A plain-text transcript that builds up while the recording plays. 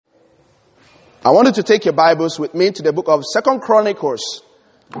I want you to take your Bibles with me to the book of 2 Chronicles.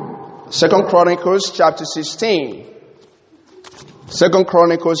 2 Chronicles chapter 16. 2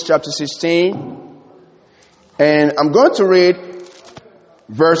 Chronicles chapter 16. And I'm going to read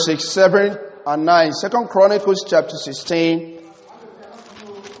verses 7 and 9. 2 Chronicles chapter 16.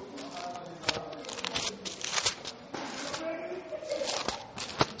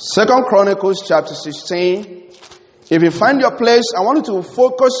 Second Chronicles chapter 16. If you find your place, I want you to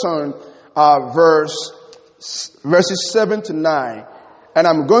focus on verses 7 to 9. And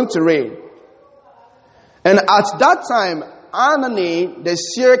I'm going to read. And at that time, Hanani the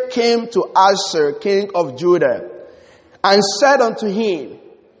seer came to Asa, king of Judah, and said unto him,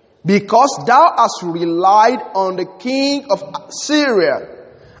 Because thou hast relied on the king of Syria,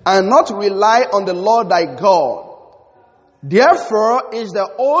 and not relied on the Lord thy God, therefore is the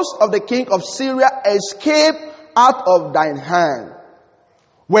host of the king of Syria escaped out of thine hand.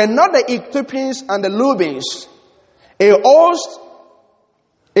 Were not the Ethiopians and the Lubians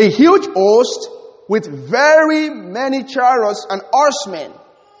a huge host with very many chariots and horsemen?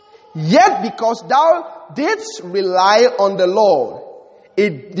 Yet because thou didst rely on the Lord,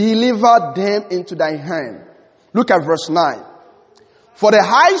 it delivered them into thy hand. Look at verse 9. For the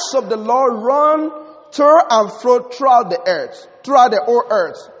eyes of the Lord run to and fro throughout the whole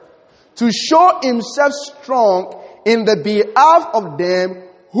earth, to show himself strong in the behalf of them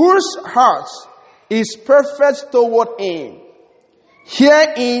whose hearts is perfect toward him.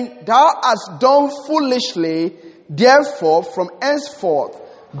 Herein thou hast done foolishly, therefore from henceforth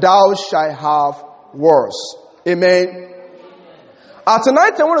thou shalt have worse. Amen.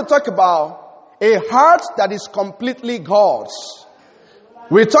 Tonight I want to talk about a heart that is completely God's.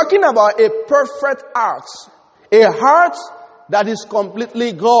 We're talking about a perfect heart. A heart that is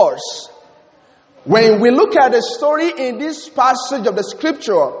completely God's. When we look at the story in this passage of the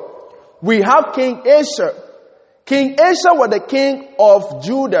scripture, we have King Asa. King Asa was the king of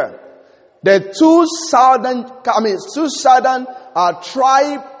Judah. The two southern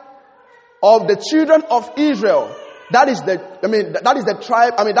tribe of the children of Israel.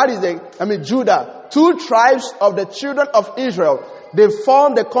 Judah. Two tribes of the children of Israel. They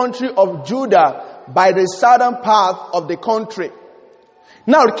formed the country of Judah by the southern part of the country.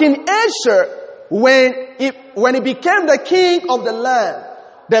 Now, King Asa, when he became the king of the land,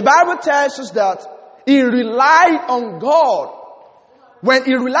 the Bible tells us that he relied on God. When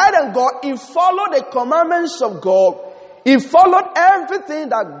he relied on God, he followed the commandments of God. He followed everything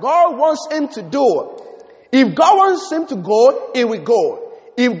that God wants him to do. If God wants him to go, he will go.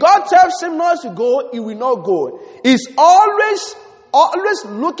 If God tells him not to go, he will not go. He's always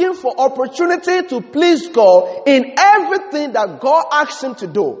looking for opportunity to please God in everything that God asks him to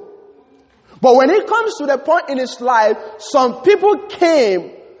do. But when it comes to the point in his life, some people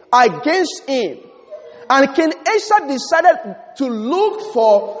came against him. And King Asa decided to look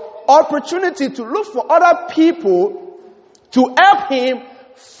for opportunity, to look for other people to help him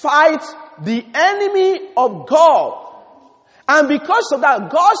fight the enemy of God. And because of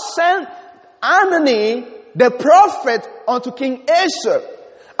that, God sent Hanani the prophet unto King Asa.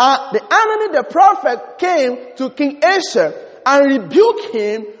 Hanani the prophet came to King Asa and rebuked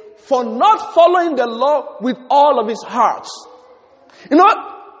him for not following the law with all of his heart. You know,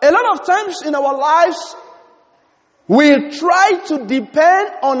 a lot of times in our lives, we try to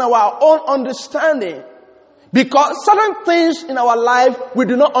depend on our own understanding because certain things in our life we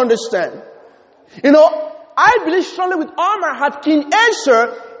do not understand. You know, I believe strongly with all my heart, King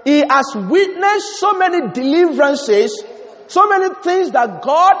Asa, he has witnessed so many deliverances, so many things that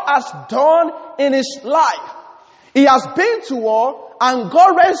God has done in his life. He has been to war and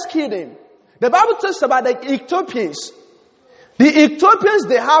God rescued him. The Bible talks about the Ethiopians. The Ethiopians,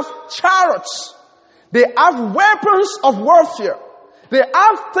 they have chariots. They have weapons of warfare. They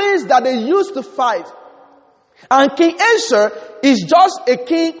have things that they use to fight. And King Asa is just a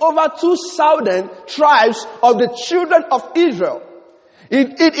king over two southern tribes of the children of Israel. He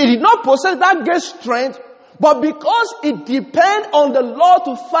did not possess that great strength, but because he depends on the Lord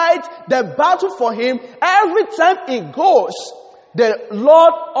to fight the battle for him, every time he goes, the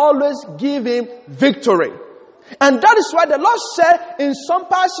Lord always gives him victory. And that is why the Lord said in some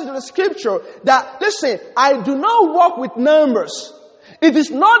passage of the scripture that, listen, I do not work with numbers. It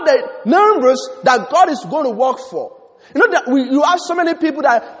is not the numbers that God is going to work for. You know that you have so many people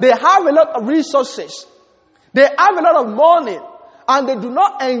that they have a lot of resources. They have a lot of money. And they do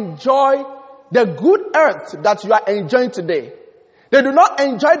not enjoy the good earth that you are enjoying today. They do not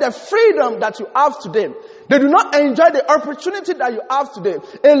enjoy the freedom that you have today. They do not enjoy the opportunity that you have today.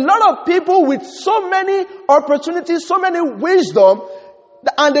 A lot of people with so many opportunities, so many wisdom,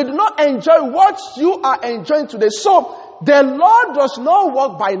 and they do not enjoy what you are enjoying today. So the Lord does not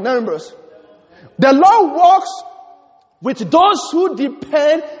work by numbers. The Lord works with those who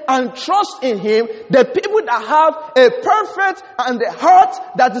depend and trust in Him, the people that have a perfect and a heart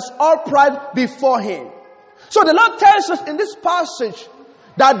that is upright before Him. So the Lord tells us in this passage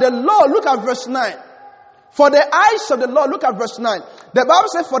that the Lord, look at verse 9. For the eyes of the Lord, look at verse 9. The Bible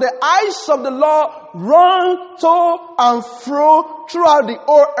says, for the eyes of the Lord run to and fro throughout the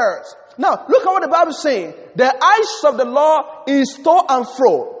whole earth. Now, look at what the Bible is saying. The eyes of the Lord is to and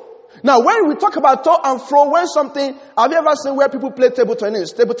fro. Now, when we talk about to and fro, have you ever seen where people play table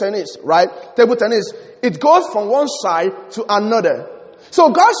tennis? Table tennis, right? Table tennis. It goes from one side to another. So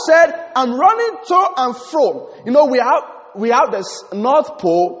God said, I'm running to and fro. You know, we have the North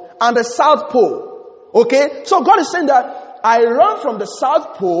Pole and the South Pole. Okay? So God is saying that I run from the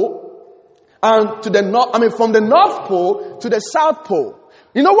South Pole and to the North, from the North Pole to the South Pole.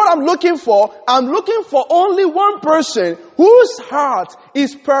 You know what I'm looking for? I'm looking for only one person whose heart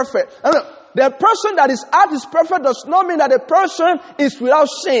is perfect. The person that his heart is perfect does not mean that the person is without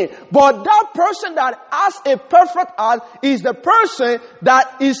sin. But that person that has a perfect heart is the person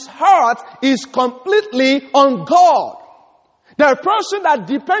that his heart is completely on God. The person that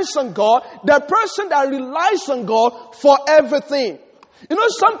depends on God, the person that relies on God for everything. You know,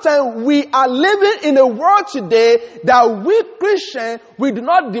 sometimes we are living in a world today that we Christians, we do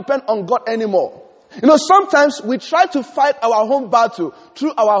not depend on God anymore. You know, sometimes we try to fight our own battle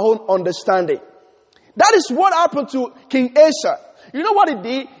through our own understanding. That is what happened to King Asa. You know what he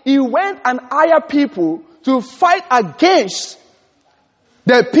did? He went and hired people to fight against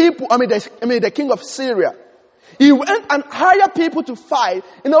the people, the king of Syria. He went and hired people to fight.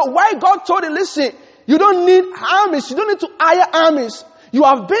 You know, why God told him, listen, you don't need armies. You don't need to hire armies. You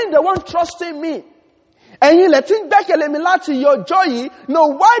have been the one trusting me. And you letting back your joy. No,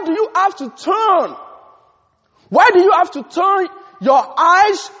 why do you have to turn? Why do you have to turn your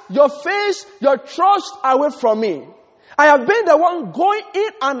eyes, your face, your trust away from me? I have been the one going in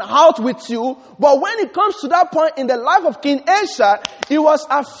and out with you. But when it comes to that point in the life of King Asa, he was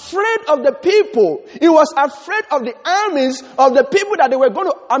afraid of the people. He was afraid of the armies of the people that they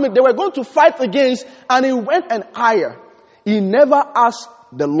were going to fight against. And he went and hired. He never asked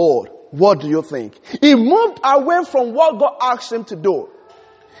the Lord, what do you think? He moved away from what God asked him to do.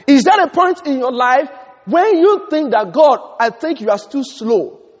 Is there a point in your life when you think that God, I think you are too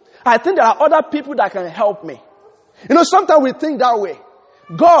slow. I think there are other people that can help me. You know, sometimes we think that way.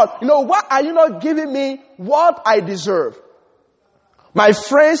 God, you know, why are you not giving me what I deserve? My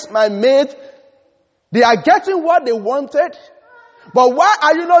friends, my mate, they are getting what they wanted. But why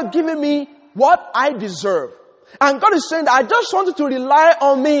are you not giving me what I deserve? And God is saying that I just want you to rely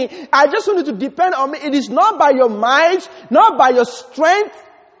on me. I just want you to depend on me. It is not by your might, not by your strength,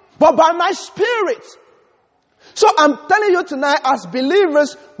 but by my spirit. So I'm telling you tonight, as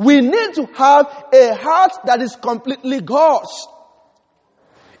believers, we need to have a heart that is completely God's.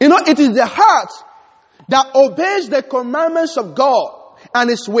 You know, it is the heart that obeys the commandments of God and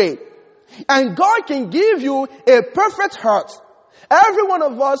His way. And God can give you a perfect heart. Every one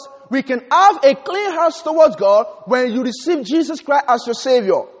of us, we can have a clean heart towards God when you receive Jesus Christ as your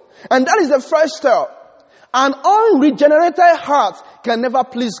Savior. And that is the first step. An unregenerated heart can never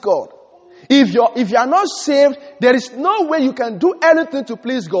please God. If you are not saved, there is no way you can do anything to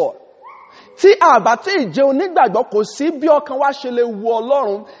please God. Anything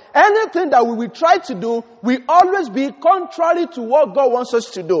that we will try to do will always be contrary to what God wants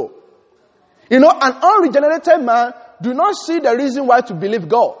us to do. You know, an unregenerated man do not see the reason why to believe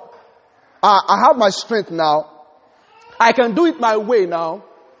God. I have my strength now. I can do it my way now.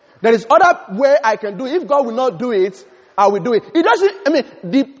 There is other way I can do it. If God will not do it, I will do it. It doesn't,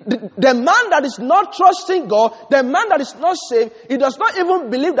 the man that is not trusting God, the man that is not saved, he does not even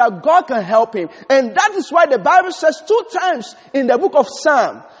believe that God can help him. And that is why the Bible says 2 times in the book of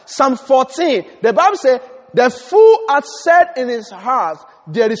Psalm 14, the Bible says, the fool hath said in his heart,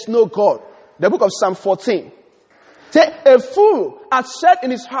 there is no God. The book of Psalm 14. Say, a fool hath said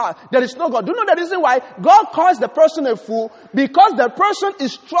in his heart, there is no God. Do you know the reason why God calls the person a fool? Because the person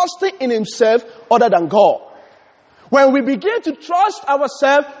is trusting in himself other than God. When we begin to trust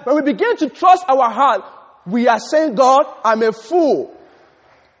ourselves, when we begin to trust our heart, we are saying, God, I'm a fool.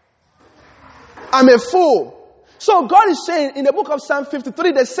 I'm a fool. So God is saying in the book of Psalm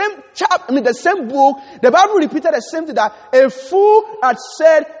 53, the same book, the Bible repeated the same thing, that a fool had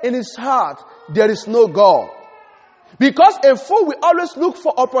said in his heart, there is no God. Because a fool will always look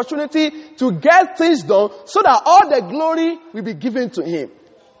for opportunity to get things done so that all the glory will be given to him.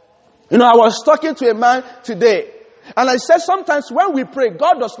 You know, I was talking to a man today. And I said sometimes when we pray,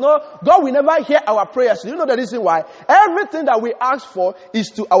 God will never hear our prayers. You know the reason why? Everything that we ask for is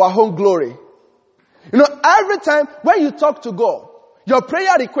to our own glory. You know, every time when you talk to God, your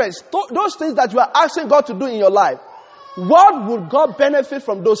prayer requests, those things that you are asking God to do in your life, what would God benefit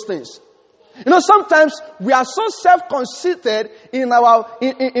from those things? You know, sometimes we are so self-conceited in our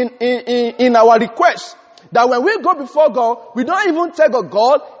requests that when we go before God, we don't even tell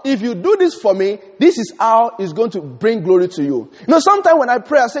God, if you do this for me, this is how it's going to bring glory to you. You know, sometimes when I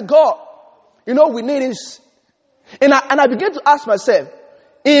pray, I say, God, you know, we need this. And I begin to ask myself,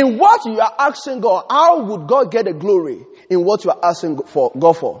 in what you are asking God, how would God get the glory in what you are asking God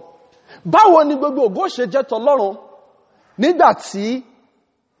for? Báwo ni gbogbo ògo ṣe jẹ́ t'Ọlọ́run nígbà tí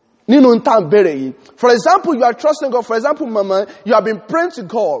nínú ń tàn bẹ̀rẹ̀ yìí? For example, you are trusting God. For example, Mama, you have been praying to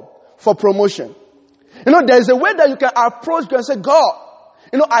God for promotion. You know, there is a way that you can approach God and say, God,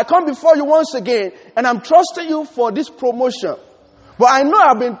 you know, I come before you once again and I'm trusting you for this promotion. But I know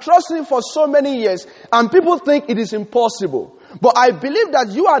I've been trusting you for so many years and people think it is impossible. But I believe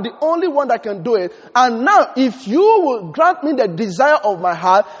that you are the only one that can do it. And now, if you will grant me the desire of my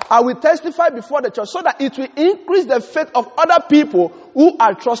heart, I will testify before the church so that it will increase the faith of other people who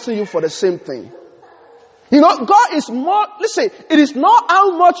are trusting you for the same thing. You know, God is more, listen, it is not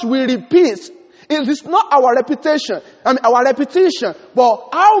how much we repeat. It is not our repetition, but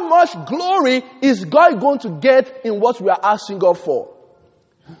how much glory is God going to get in what we are asking God for?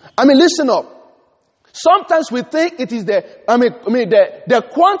 Listen up. Sometimes we think it is the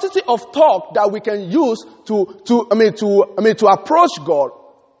quantity of talk that we can use to approach God.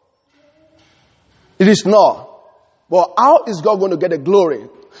 It is not. But how is God going to get the glory?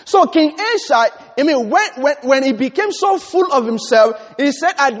 So King Asa, when he became so full of himself, he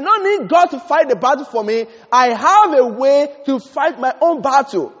said, I do not need God to fight the battle for me. I have a way to fight my own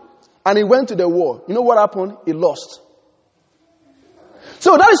battle. And he went to the war. You know what happened? He lost.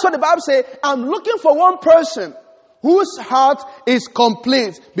 So that is what the Bible says. I'm looking for one person whose heart is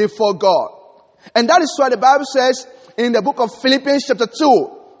complete before God. And that is why the Bible says in the book of Philippians chapter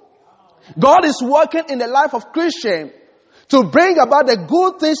 2, God is working in the life of Christians to bring about the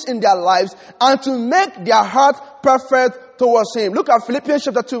good things in their lives and to make their heart perfect towards Him. Look at Philippians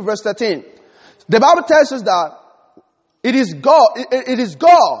chapter 2 verse 13. The Bible tells us that it is God.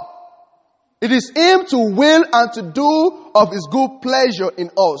 It is Him to will and to do of His good pleasure in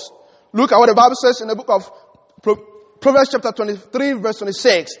us. Look at what the Bible says in the book of Proverbs chapter 23 verse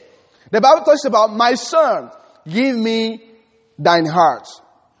 26. The Bible talks about, my son, give me thine heart.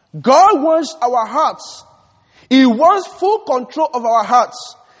 God wants our hearts. He wants full control of our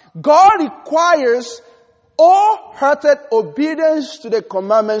hearts. God requires wholehearted obedience to the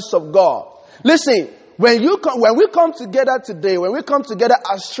commandments of God. Listen, when we come together today, when we come together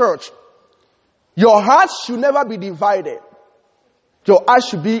as church, your heart should never be divided. Your heart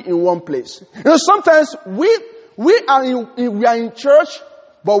should be in one place. You know, sometimes we are in church,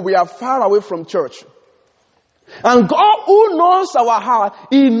 but we are far away from church. And God, who knows our heart,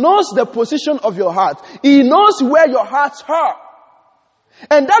 He knows the position of your heart. He knows where your hearts are.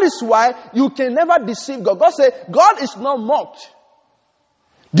 And that is why you can never deceive God. God said, God is not mocked.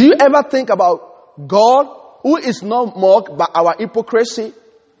 Do you ever think about God, who is not mocked by our hypocrisy?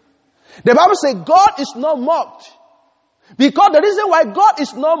 The Bible says God is not mocked. Because the reason why God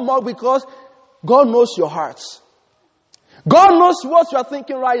is not mocked, because God knows your hearts. God knows what you are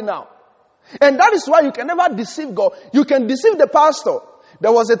thinking right now. And that is why you can never deceive God. You can deceive the pastor.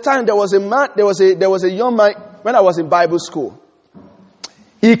 There was a young man when I was in Bible school.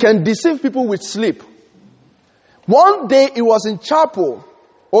 He can deceive people with sleep. One day he was in chapel.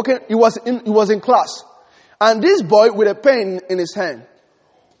 Okay, he was in class. And this boy with a pen in his hand.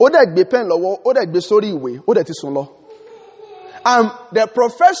 And the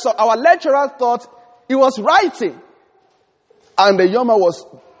professor, our lecturer, thought he was writing. And the young man was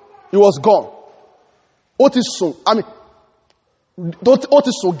gone.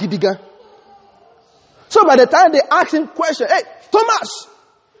 So by the time they asked him question, hey, Thomas,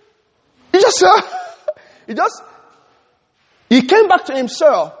 he came back to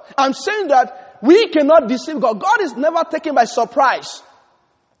himself. I'm saying that we cannot deceive God. God is never taken by surprise.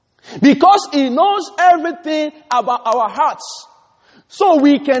 Because He knows everything about our hearts. So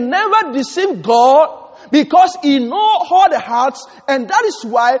we can never deceive God because He knows all the hearts. And that is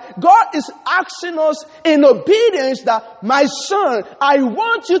why God is asking us in obedience that, my son, I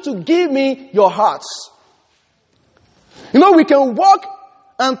want you to give me your hearts. You know, we can walk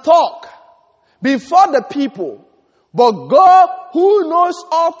and talk before the people. But God, who knows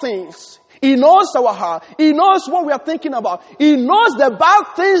all things, He knows our heart. He knows what we are thinking about. He knows the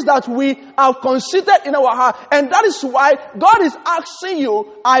bad things that we have considered in our heart. And that is why God is asking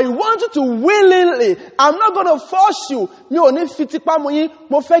you, I want you to willingly. I'm not going to force you.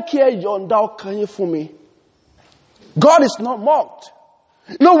 God is not mocked.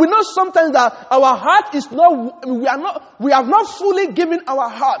 No, we know sometimes that our heart is not, we have not fully given our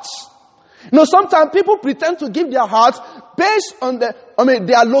hearts. Sometimes people pretend to give their hearts based on their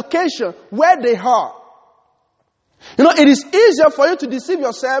location, where they are. It is easier for you to deceive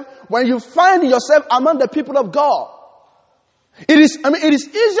yourself when you find yourself among the people of God. It is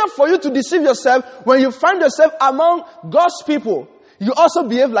easier for you to deceive yourself when you find yourself among God's people. You also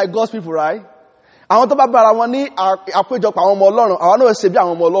behave like God's people, right? But the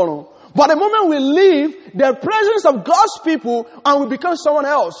moment we leave the presence of God's people and we become someone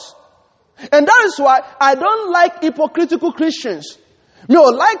else. And that is why I don't like hypocritical Christians. And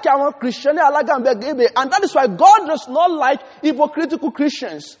that is why God does not like hypocritical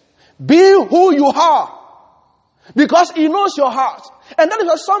Christians. Be who you are. Because He knows your heart. And that is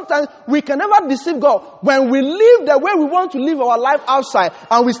why sometimes we can never deceive God. When we live the way we want to live our life outside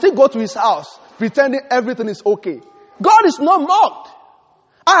and we still go to His house pretending everything is okay. God is not mocked.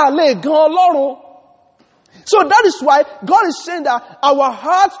 So that is why God is saying that our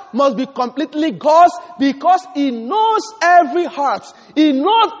heart must be completely God's, because He knows every heart. He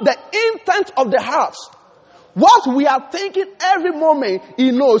knows the intent of the heart. What we are thinking every moment, He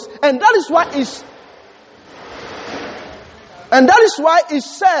knows. And that is why He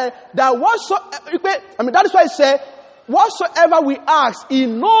said that whatsoever we ask, He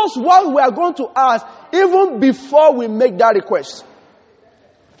knows what we are going to ask even before we make that request.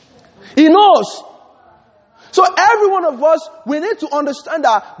 He knows. So every one of us, we need to understand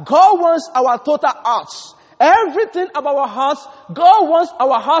that God wants our total hearts. Everything about our hearts, God wants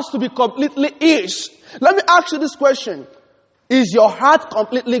our hearts to be completely His. Let me ask you this question. Is your heart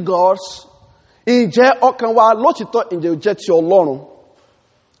completely God's? Or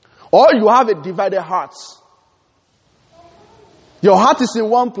you have a divided heart? Your heart is in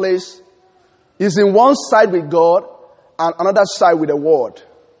one place, is in one side with God, and another side with the world.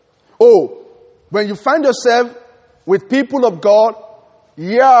 When you find yourself with people of God,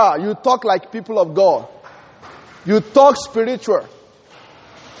 you talk like people of God. You talk spiritual.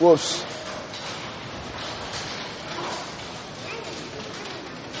 Whoops.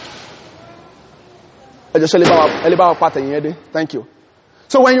 Thank you.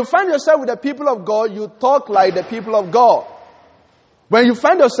 So when you find yourself with the people of God, you talk like the people of God. When you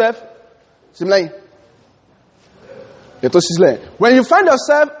find yourself, when you find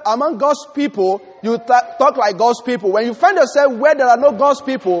yourself among God's people, you talk like God's people. When you find yourself where there are no God's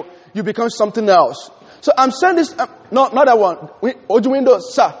people, you become something else. So I'm saying this, not that one. Window,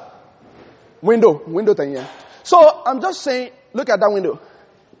 sir. Window thing here. So I'm just saying, look at that window.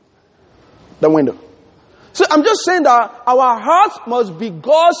 The window. So I'm just saying that our hearts must be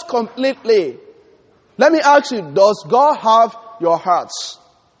God's completely. Let me ask you, does God have your hearts?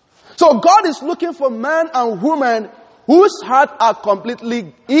 So God is looking for man and woman whose hearts are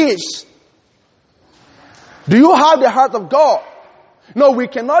completely His. Do you have the heart of God? No, we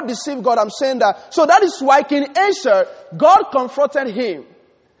cannot deceive God. I'm saying that. So that is why King Asa, God confronted him.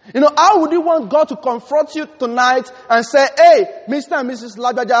 How would you want God to confront you tonight and say, hey, Mr. and Mrs.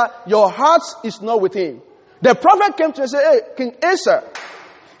 Lagbaja, your heart is not with Him? The prophet came to him and said, hey, King Asa,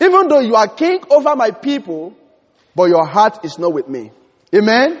 even though you are king over my people, but your heart is not with me.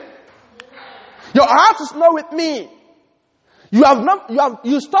 Amen? Your heart is not with me.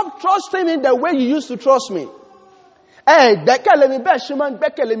 You stopped trusting me the way you used to trust me. Hey,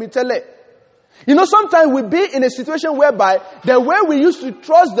 sometimes we be in a situation whereby the way we used to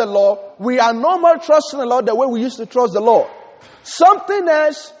trust the Lord, we are no more trusting the Lord the way we used to trust the Lord. Something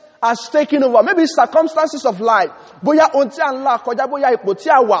else has taken over. Maybe circumstances of life. But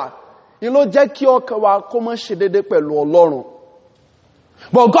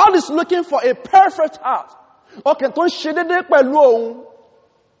God is looking for a perfect heart.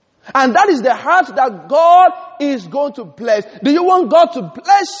 And that is the heart that God is going to bless. Do you want God to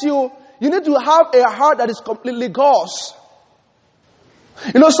bless you? You need to have a heart that is completely God's.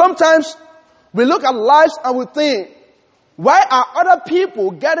 Sometimes we look at lives and we think, why are other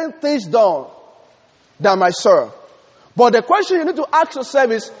people getting things done than myself? But the question you need to ask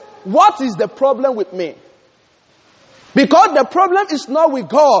yourself is, what is the problem with me? Because the problem is not with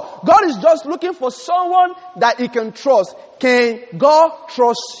God. God is just looking for someone that He can trust. Can God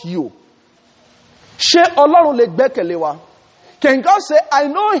trust you? Can God say, I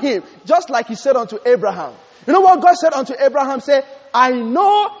know him, just like He said unto Abraham? You know what God said unto Abraham? Say, I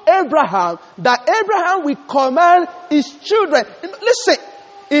know Abraham, that Abraham will command his children. Listen,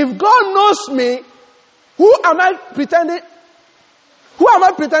 if God knows me, who am I pretending? Who am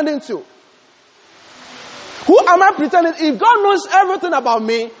I pretending to? Who am I pretending? If God knows everything about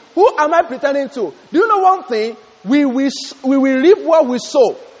me, who am I pretending to? Do you know one thing? We will reap what we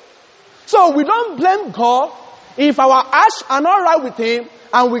sow. So we don't blame God if our acts are not right with Him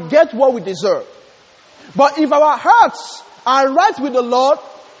and we get what we deserve. But if our hearts are right with the Lord,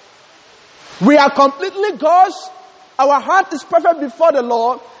 we are completely God's. Our heart is perfect before the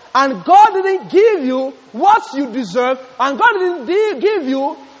Lord, and God didn't give you what you deserve, and God didn't give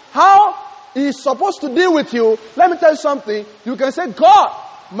you how He is supposed to deal with you. Let me tell you something. You can say, God,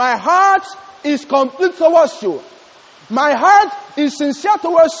 my heart is complete towards you. My heart is sincere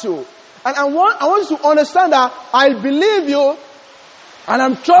towards you. And I want you to understand that I believe you, and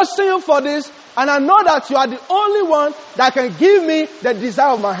I'm trusting you for this, and I know that you are the only one that can give me the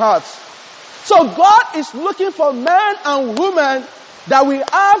desire of my heart. So God is looking for men and women that will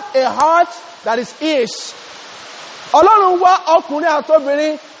have a heart that is His. Ọlọ́run wá ọkùnrin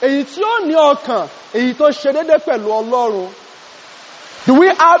àtobìnrin èyí tí ó ní ọkàn èyí tó ṣe déédéé pẹ̀lú Ọlọ́run. Do we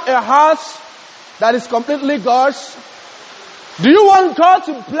have a heart that is completely God's? Do you want God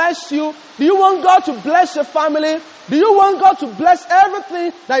to bless you? Do you want God to bless your family? Do you want God to bless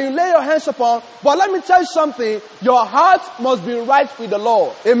everything that you lay your hands upon? But let me tell you something. Your heart must be right with the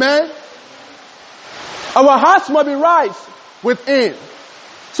Lord. Amen? Our hearts must be right with Him.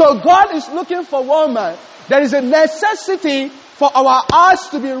 So God is looking for one man. There is a necessity for our hearts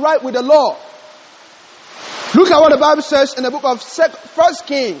to be right with the Lord. Look at what the Bible says in the book of 1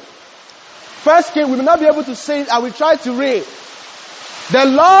 King. 1 King, we will not be able to say it. I will try to read. The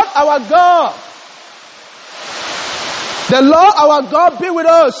Lord our God. The Lord our God be with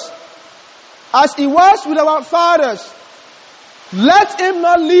us as He was with our fathers. Let Him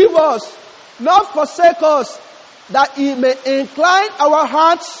not leave us, not forsake us, that He may incline our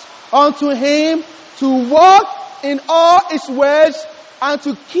hearts unto Him to walk in all His ways and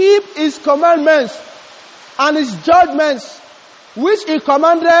to keep His commandments and His judgments, which He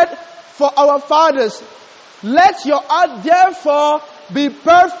commanded for our fathers. Let your heart therefore be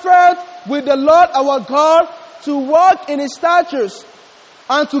perfect with the Lord our God, to walk in His statutes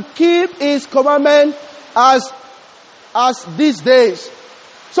and to keep His commandment as these days.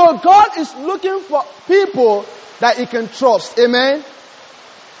 So God is looking for people that He can trust. Amen.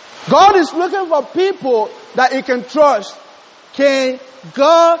 God is looking for people that He can trust. Can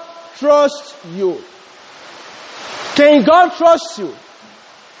God trust you? Can God trust you?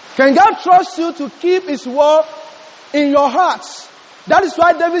 Can God trust you to keep His word in your hearts? That is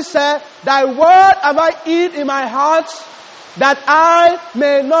why David said, Thy word have I hid in my heart, that I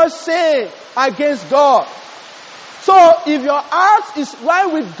may not sin against God. So if your heart is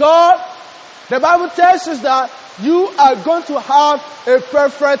right with God, the Bible tells us that you are going to have a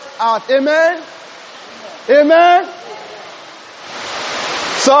perfect heart. Amen? Amen?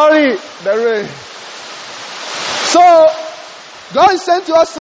 Sorry, the rain. So, God is saying to us